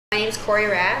My name is Corey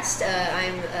Rast.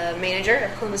 I'm a manager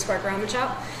at Columbus Park Ramen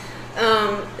Shop.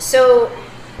 So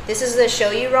this is the show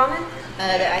you ramen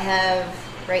that I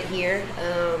have right here.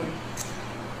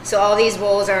 So all these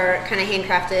bowls are kind of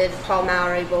handcrafted Paul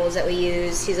Mowry bowls that we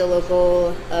use. He's a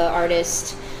local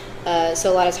artist,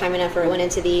 so a lot of time and effort went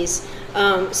into these.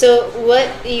 So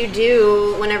what you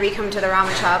do whenever you come to the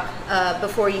ramen shop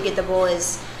before you get the bowl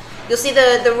is you'll see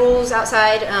the rules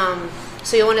outside.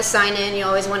 So you'll want to sign in. You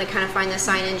always want to kind of find the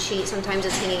sign-in sheet. Sometimes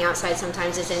it's hanging outside,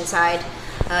 sometimes it's inside.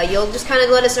 You'll just kind of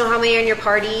let us know how many are in your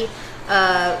party.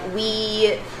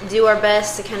 We do our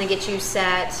best to kind of get you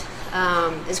sat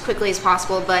as quickly as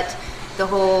possible, but the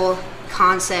whole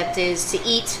concept is to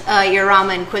eat your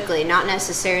ramen quickly, not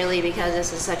necessarily because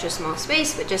this is such a small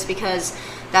space, but just because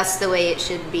that's the way it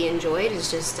should be enjoyed.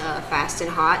 It's just fast and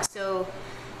hot. So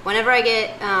whenever I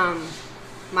get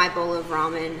my bowl of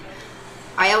ramen,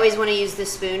 I always want to use the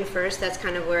spoon first. That's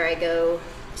kind of where I go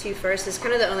to first. It's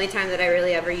kind of the only time that I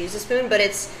really ever use a spoon, but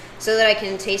it's so that I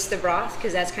can taste the broth,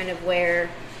 because that's kind of where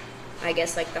I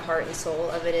guess like the heart and soul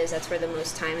of it is. That's where the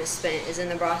most time is spent, is in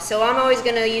the broth. So I'm always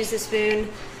going to use the spoon,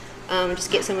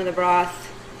 just get some of the broth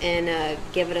and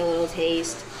give it a little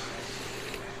taste.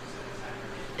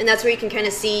 And that's where you can kind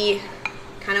of see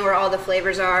kind of where all the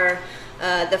flavors are.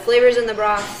 The flavors in the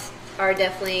broth are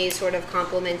definitely sort of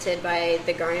complemented by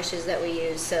the garnishes that we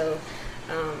use, so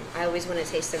I always want to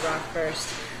taste the broth first.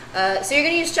 So you're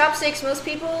going to use chopsticks. Most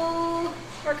people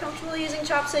are comfortable using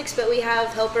chopsticks, but we have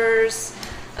helpers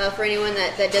for anyone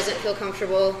that doesn't feel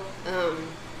comfortable,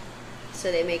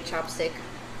 so they make chopstick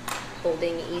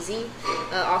holding easy.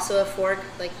 Also a fork,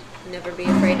 like never be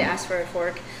afraid to ask for a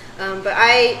fork. But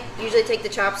I usually take the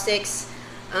chopsticks.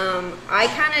 I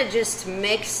kind of just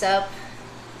mix up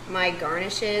my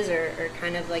garnishes or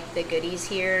kind of like the goodies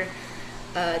here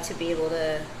to be able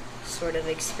to sort of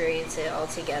experience it all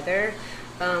together.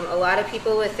 A lot of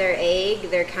people with their egg,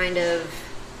 they're kind of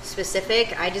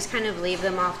specific. I just kind of leave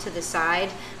them off to the side.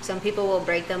 Some people will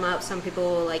break them up, some people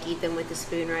will like eat them with the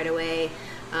spoon right away,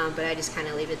 but I just kind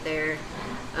of leave it there.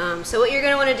 So what you're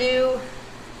going to want to do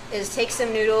is take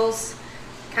some noodles,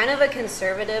 kind of a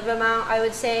conservative amount, I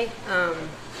would say.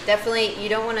 Definitely, you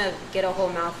don't want to get a whole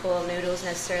mouthful of noodles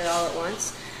necessarily all at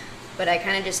once, but I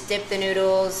kind of just dip the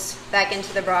noodles back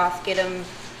into the broth, get them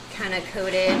kind of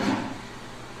coated,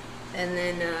 and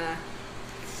then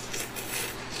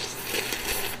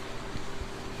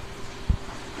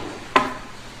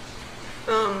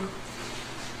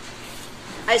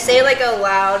I say like a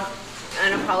loud,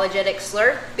 unapologetic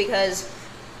slurp, because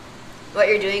what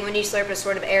you're doing when you slurp is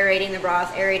sort of aerating the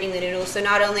broth, aerating the noodles. So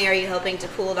not only are you helping to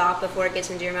cool it off before it gets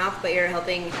into your mouth, but you're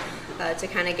helping to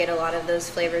kind of get a lot of those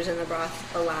flavors in the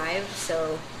broth alive.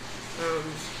 So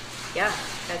yeah,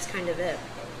 that's kind of it.